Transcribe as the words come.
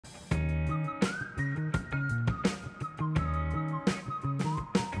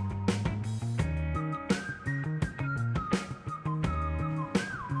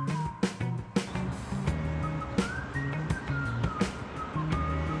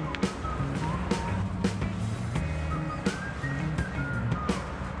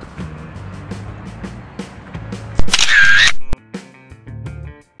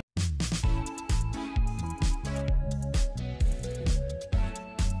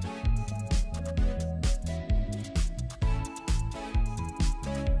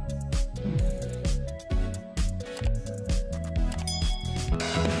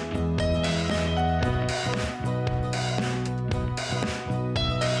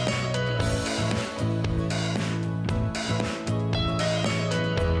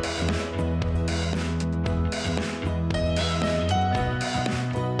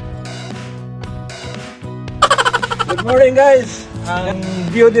Good morning guys! Ang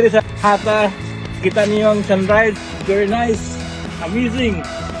view dito sa Hatta, kita niyo ang sunrise, very nice, amazing.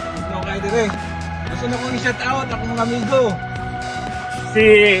 Ito kayo dito. Gusto na kong i-shout out akong amigo. Si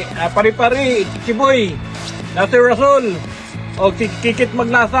Pari-Pari, Chiboy, Nasir Rasul, o si Kikit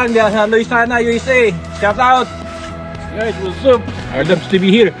Maglasang diyan sa Loisana, USA. Shout out! Guys, what's up? I love to be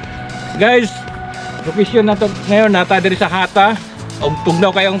here. Guys, location na to ngayon, nata diri sa Hatta. Og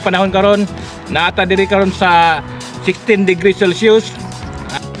tugnaw kayong panahon karon, nata diri karon sa 16 degrees Celsius.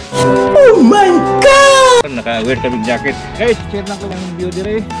 Oh my God! Naka-wear kaming jacket. Guys, share na ko yung view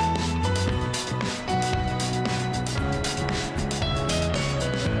diri.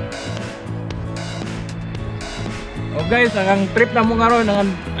 Oh guys, ang trip na mo karon, ang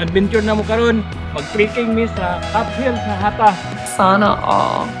adventure na mo karon, mag-trekking mi sa top hill sa Hatta. Sana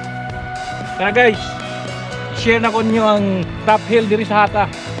all. Tara guys, share na ko nyo ang top hill diri sa Hatta.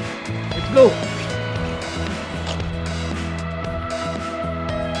 Let's go!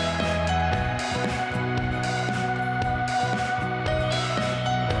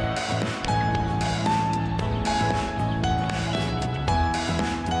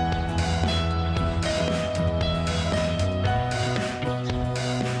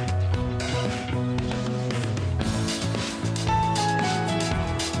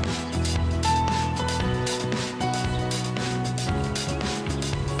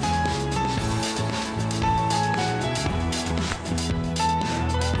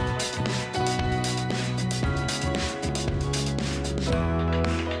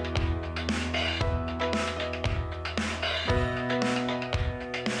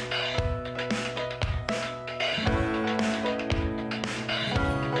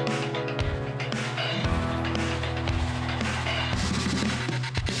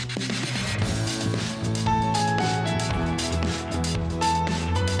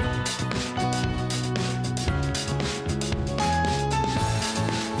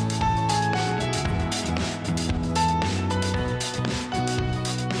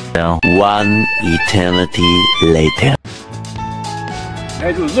 One eternity later.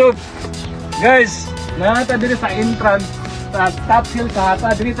 Guys, what's up? Guys, nata diri sa entrance sa top hill sa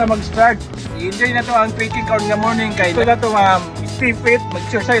Hatta, diri ta mag-start. I-enjoy na to ang trekking karon nga morning kay ito na to stay fit,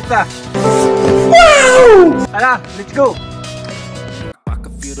 mag-exercise ta. Wow! Tara, let's go! I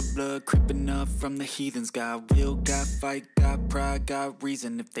can feel the blood creeping up from the heathens. Got will, got fight, got pride, got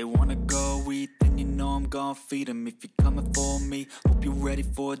reason. If they wanna go eat, then you know I'm gonna feed them. If you're coming for me, hope you're ready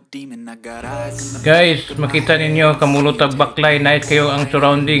for a demon. I got eyes in the... Guys, makita ninyo kamulutag baklay, nice kayo ang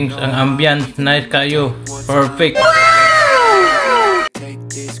surroundings, ang ambience, nice kayo. Perfect. Wow! Take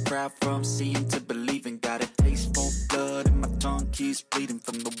this crowd from seeing to believing. Got a taste for blood and my tongue keeps bleeding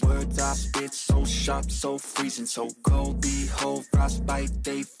from the words I spit. So sharp, so freezing, so cold. Behold, frostbite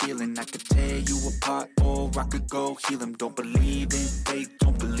they feeling. I could tear you apart or I could go heal them. Don't believe in fate,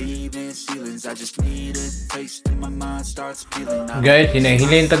 don't believe in ceilings. I just need a taste and my mind starts feeling. Guys,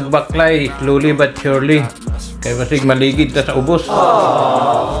 hinahilin tag baklay, slowly but surely. Kaya basig maligid ta sa ubos.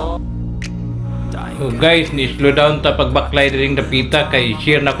 So guys, ni-slow down ta pag baklay diring dapita kay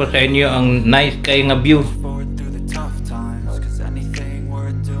share na ko sa inyo ang nice kay nga view.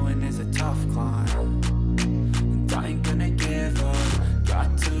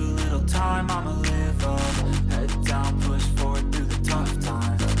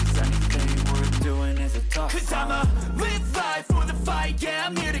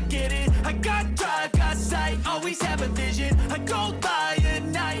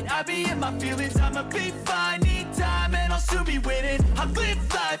 Feelings, I'ma be fine, need time and I'll soon be winning. I live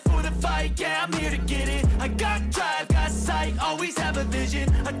life for the fight, yeah, I'm here to get it. I got drive, got sight, always have a vision.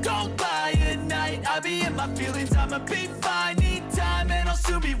 I don't lie at night, I be in my feelings. I'ma be fine, need time and I'll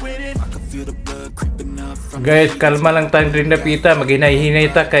soon be winning. I can feel the blood creeping up from... Guys, kalma lang tayo rin napita,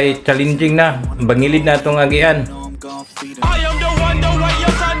 maghinay-hinay ta kay challenging na. Bangilid na itong agian.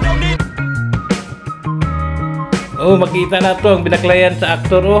 Oh, makita na to ang binaklayan sa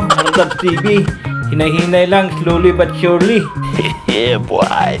aktor, oh, Hatta TV. Hinay-hinay lang, slowly but surely. Yeah,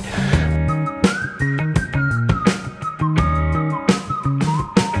 boy.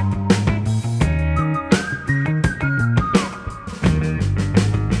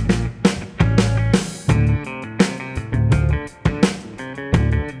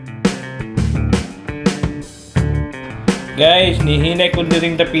 Guys, nihinay ko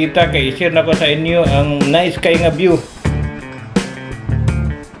diring tapita kay share na ko sa inyo ang nice kay nga view.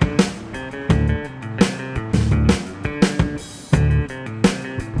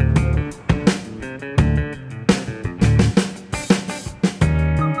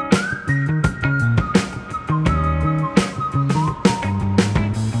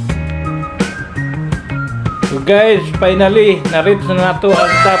 guys, finally na-reach na nato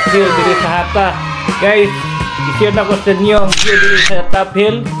ang top hill diri sa Hatta. Guys, i-share na ko sa inyo ang view diri sa top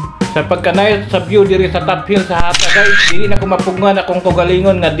hill. Sa pagkanay sa view diri sa top hill sa Hatta, guys, dili na ko mapugngan akong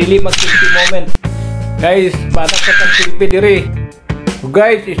kagalingon nga dili mag-selfie moment. Guys, batak sa tag-selfie diri.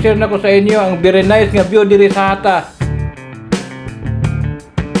 Guys, i-share na ko sa inyo ang very nice nga view diri sa Hatta.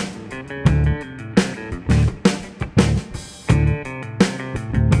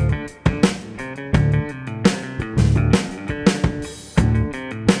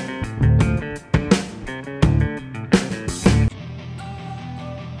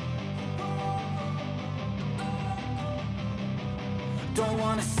 Don't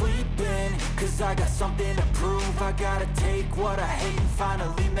wanna sleep in, cause I got something to prove. I gotta take what I hate and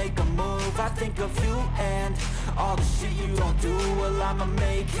finally make a move. I think of you and all the shit you don't do. Well, I'ma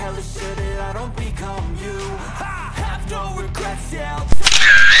make hella sure that I don't become you. I have no regrets, yeah, I'll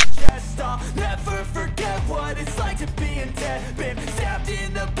chest. I'll never forget what it's like to be in debt. Been stabbed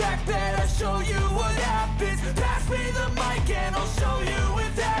in the back bed, I'll show you what happens. Pass me the mic and I'll show you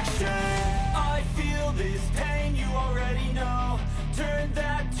with action. I feel this pain, you already know.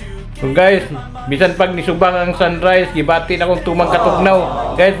 So guys, bisan pag nisubang ang sunrise, gibati na kong tumang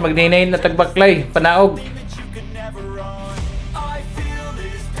katugnaw. Guys, magninahin na tagbaklay, panaog.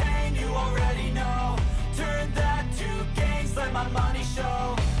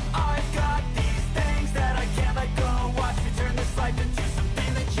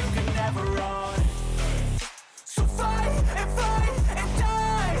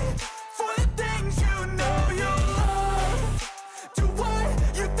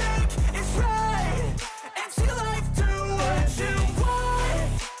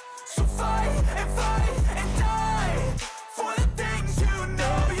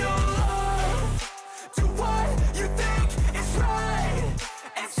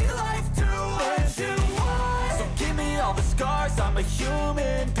 I'm a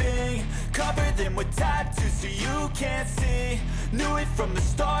human being, cover them with tattoos so you can't see. Knew it from the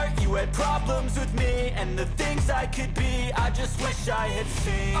start, you had problems with me and the things I could be, I just wish I had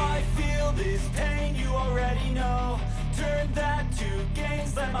seen. I feel this pain, you already know. Turn that to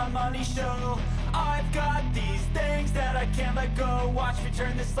gains, let my money show. I've got these things that I can't let go. Watch me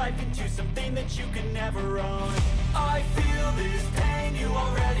turn this life into something that you can never own. I feel this pain, you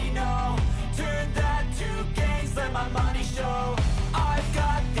already know. Turn that to gains, let my money show. I've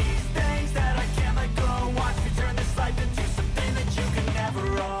got these things that I can't let go. Watch me turn this life into something that you can never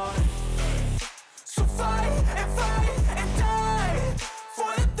own. So fight and die for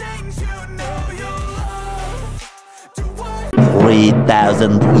the things you know you love. Do what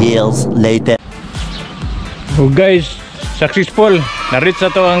 3,000 years later. So guys, successful. Na-reach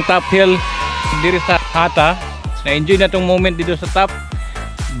na to ang top hill diri sa Hatta. Na-enjoy na tong moment dito sa top.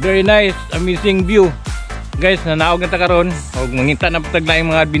 Very nice, amazing view. Guys, nanaog na ta karon og mangita na pataglaing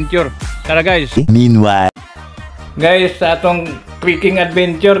mga adventure. Tara guys. Meanwhile, guys, sa atong trekking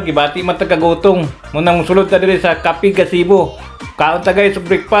adventure gibati man ta kagutong. Munang musulod ta diri sa Kapi Gazebo. Kaon ta guys og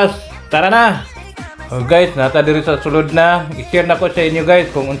breakfast. Tara na. Oh guys, nata diri sa sulod na. I-share na ko sa inyo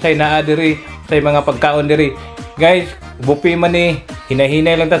guys kung unsay naa diri sa mga pagkaon diri. Guys, bupi man ni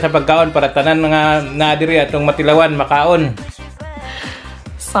hinahinay lang ta sa pagkaon para tanan nga naa diri atong matilawan makaon.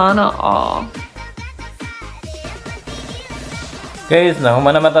 Sana all. Guys,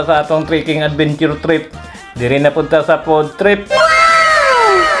 nahuman naman ta sa atong trekking adventure trip. Diri na punta sa food trip.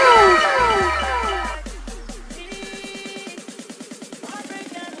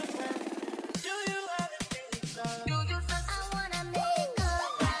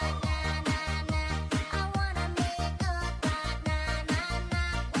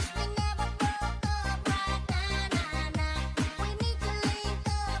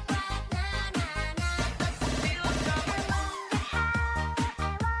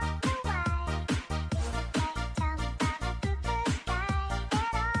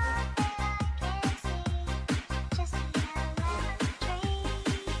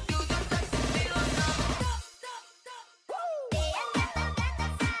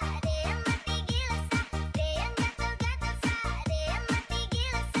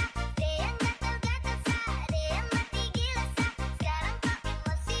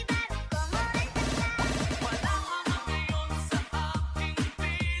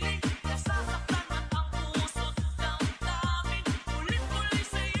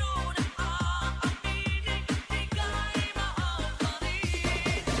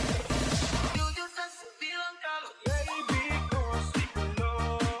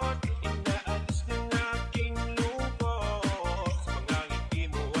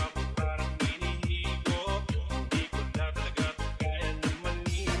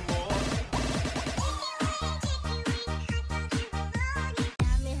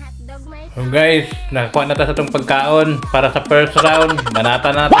 So guys, nakakuha na tayo sa itong pagkaon para sa first round.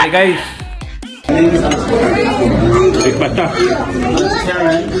 Manata na natin guys.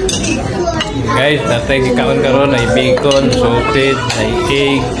 Guys, natin ikaon karon ay bacon, sausage, ay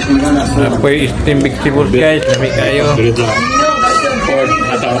egg, apoy steamed vegetables guys. Lami kayo.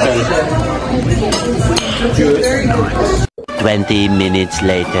 20 minutes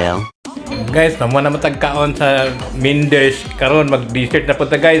later. Guys, naman na matagkaon sa main dish karon mag-dessert na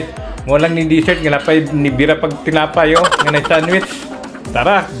punta guys. Mo lang ni dessert nga napay ni bira pag tinapay yo nga na sandwich.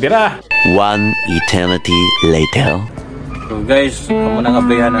 Tara, bira. One eternity later. So guys, amo na nga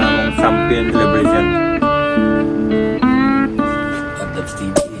bayan ang among champion celebration.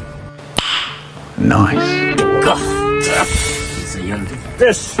 Nice. Isa yun.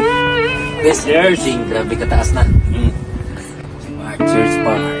 Yes. Best earthing. Grabe kataas na. Cheers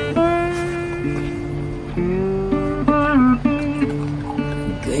pa.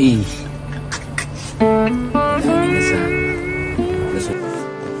 Okay. Maraming isa.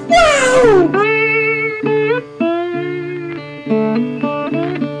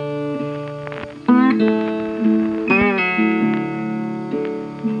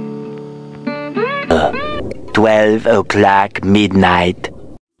 Uh, 12 o'clock midnight.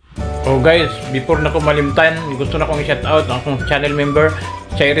 Oh guys, before na ko malimtan, gusto na kong i-shout out ang akong channel member,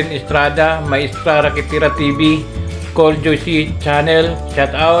 Siren Estrada, Maestra Rakitira TV, Call Joyce Channel,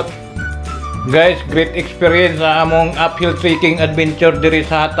 shout out. Guys, great experience sa among uphill trekking adventure diri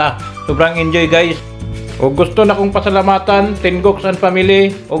sa Hatta. Sobrang enjoy guys. O gusto na kong pasalamatan, Tingox and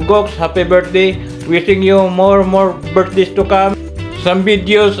family. O Gox, happy birthday. Wishing you more birthdays to come. Some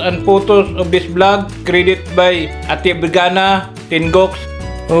videos and photos of this vlog, credit by Ate Brigana, Tingox.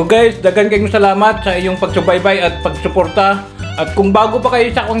 O guys, dagan kayong salamat sa iyong pagsubaybay at pagsuporta. At kung bago pa kayo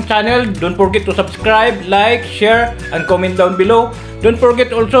sa akong channel, don't forget to subscribe, like, share, and comment down below. Don't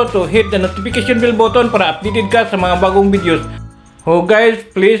forget also to hit the notification bell button para updated ka sa mga bagong videos. Oh guys,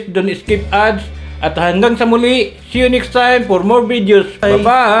 please don't skip ads. At hanggang sa muli, see you next time for more videos.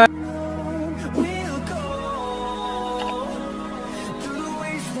 Bye-bye!